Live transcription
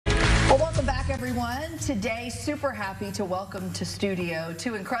everyone. Today, super happy to welcome to studio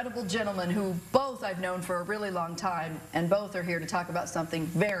two incredible gentlemen who both I've known for a really long time, and both are here to talk about something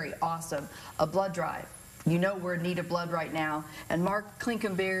very awesome, a blood drive. You know we're in need of blood right now, and Mark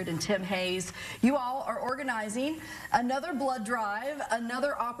Klinkenbeard and Tim Hayes, you all are organizing another blood drive,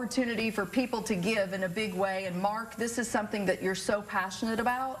 another opportunity for people to give in a big way. And Mark, this is something that you're so passionate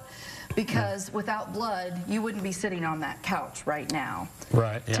about, because without blood, you wouldn't be sitting on that couch right now.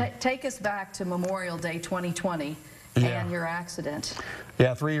 Right, yeah. Take us back to Memorial Day 2020 and your accident.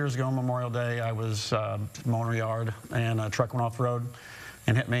 Yeah, 3 years ago on Memorial Day, I was mowing a yard, and a truck went off the road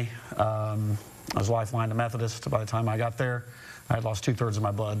and hit me. I was lifeline to Methodist. By the time I got there, I had lost 2/3 of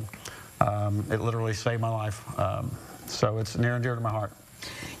my blood. It literally saved my life. So it's near and dear to my heart.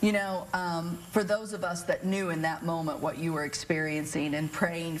 You know, for those of us that knew in that moment what you were experiencing and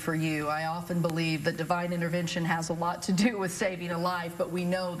praying for you, I often believe that divine intervention has a lot to do with saving a life, but we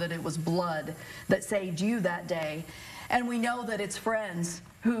know that it was blood that saved you that day. And we know that it's friends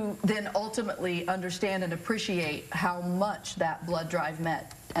who then ultimately understand and appreciate how much that blood drive meant.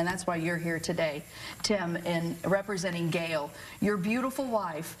 And that's why you're here today, Tim, in representing Gail. Your beautiful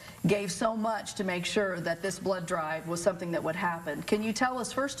wife gave so much to make sure that this blood drive was something that would happen. Can you tell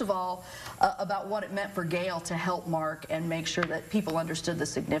us, first of all, about what it meant for Gail to help Mark and make sure that people understood the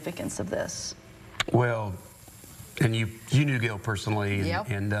significance of this? Well, and you knew Gail personally,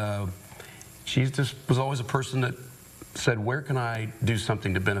 and she just was always a person that said, where can I do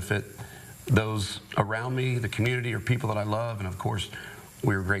something to benefit those around me, the community, or people that I love? And of course,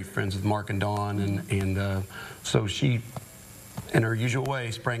 we were great friends with Mark and Dawn, and so she, in her usual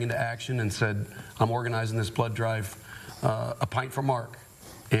way, sprang into action and said, I'm organizing this blood drive, a pint for Mark.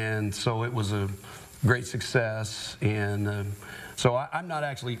 And so it was a great success, and so I'm not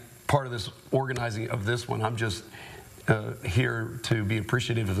actually part of this organizing of this one. I'm just here to be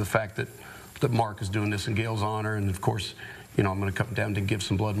appreciative of the fact that Mark is doing this in Gail's honor, and of course, you know, I'm going to come down to give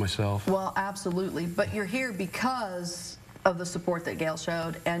some blood myself. Well, absolutely, but you're here because of the support that Gail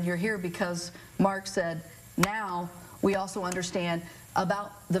showed, and you're here because Mark said, now we also understand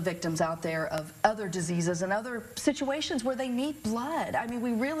about the victims out there of other diseases and other situations where they need blood. I mean,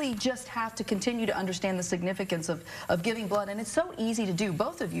 we really just have to continue to understand the significance of giving blood, and it's so easy to do.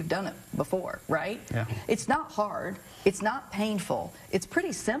 Both of you have done it before, right? Yeah. It's not hard. It's not painful. It's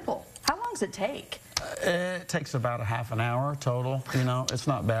pretty simple. How long does it take? It takes about a half an hour total. You know, it's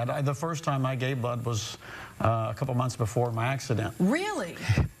not bad. The first time I gave blood was a couple months before my accident. Really?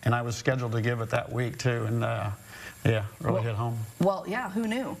 And I was scheduled to give it that week too, and yeah, really hit home. Well, yeah, who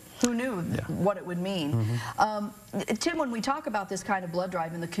knew? Who knew what it would mean? Tim, when we talk about this kind of blood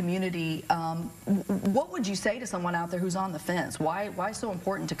drive in the community, what would you say to someone out there who's on the fence? Why so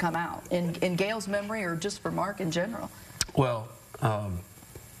important to come out? In Gail's memory, or just for Mark in general? Well,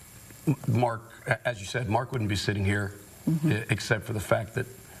 Mark, as you said, Mark wouldn't be sitting here except for the fact that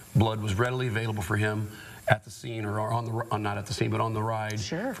blood was readily available for him at the scene, or on the not at the scene, but on the ride,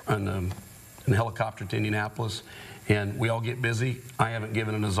 in the helicopter to Indianapolis. And we all get busy. I haven't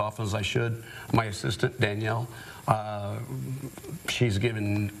given it as often as I should. My assistant, Danielle, she's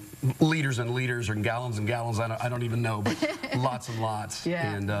given liters and liters, or gallons and gallons, I don't even know, but lots and lots.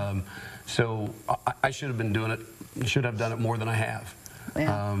 And so I should have been doing it, should have done it more than I have.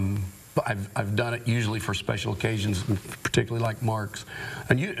 But I've done it usually for special occasions, particularly like Mark's.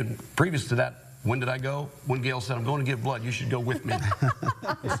 And previous to that, when did I go? When Gail said, I'm going to give blood, you should go with me.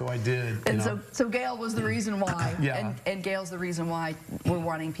 So I did. And so Gail was the reason why. And Gail's the reason why we're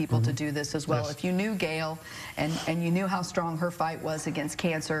wanting people to do this as well. If you knew Gail and you knew how strong her fight was against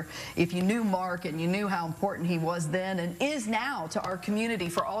cancer, if you knew Mark and you knew how important he was then and is now to our community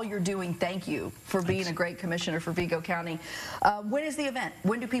for all you're doing, thank you for being a great commissioner for Vigo County. When is the event?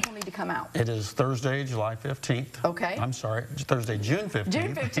 When do people need to come out? It is Thursday, July 15th. Okay. I'm sorry, Thursday, June 15th.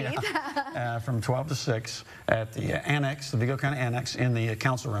 June 15th. From 12 to 6 at the annex, the Vigo County Annex, in the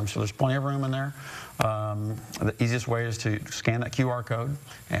council room. So there's plenty of room in there. The easiest way is to scan that QR code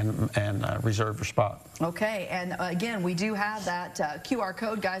and reserve your spot. Okay, and again, we do have that QR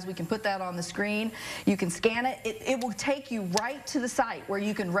code, guys. We can put that on the screen. You can scan it. It will take you right to the site where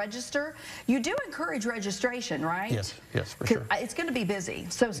you can register. You do encourage registration, right? Yes, for sure. It's going to be busy.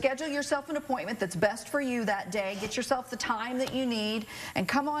 So schedule yourself an appointment that's best for you that day. Get yourself the time that you need, and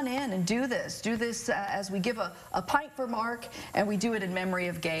come on in and do this. Do this as we give a pint for Mark, and we do it in memory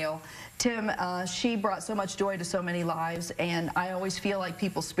of Gail. Tim, she brought so much joy to so many lives, and I always feel like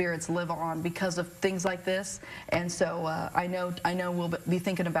people's spirits live on because of things like this. And so I know we'll be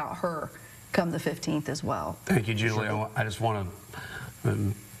thinking about her come the 15th as well. Thank you, Julie. I just want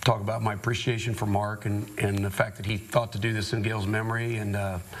to talk about my appreciation for Mark and the fact that he thought to do this in Gail's memory, and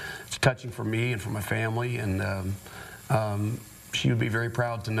it's touching for me and for my family, and she would be very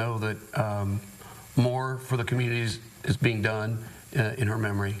proud to know that more for the communities is being done in her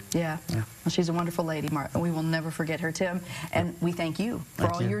memory. Yeah. Well, she's a wonderful lady, Mark. We will never forget her, Tim. And we thank you for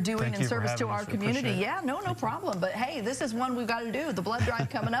all you're doing in service to our community. Yeah, no problem. But hey, this is one we've got to do. The blood drive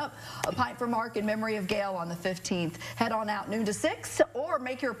coming up. A pint for Mark in memory of Gail on the 15th. Head on out noon to 6 or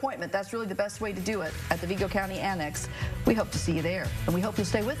make your appointment. That's really the best way to do it at the Vigo County Annex. We hope to see you there. And we hope you'll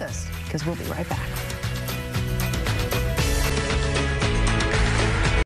stay with us because we'll be right back.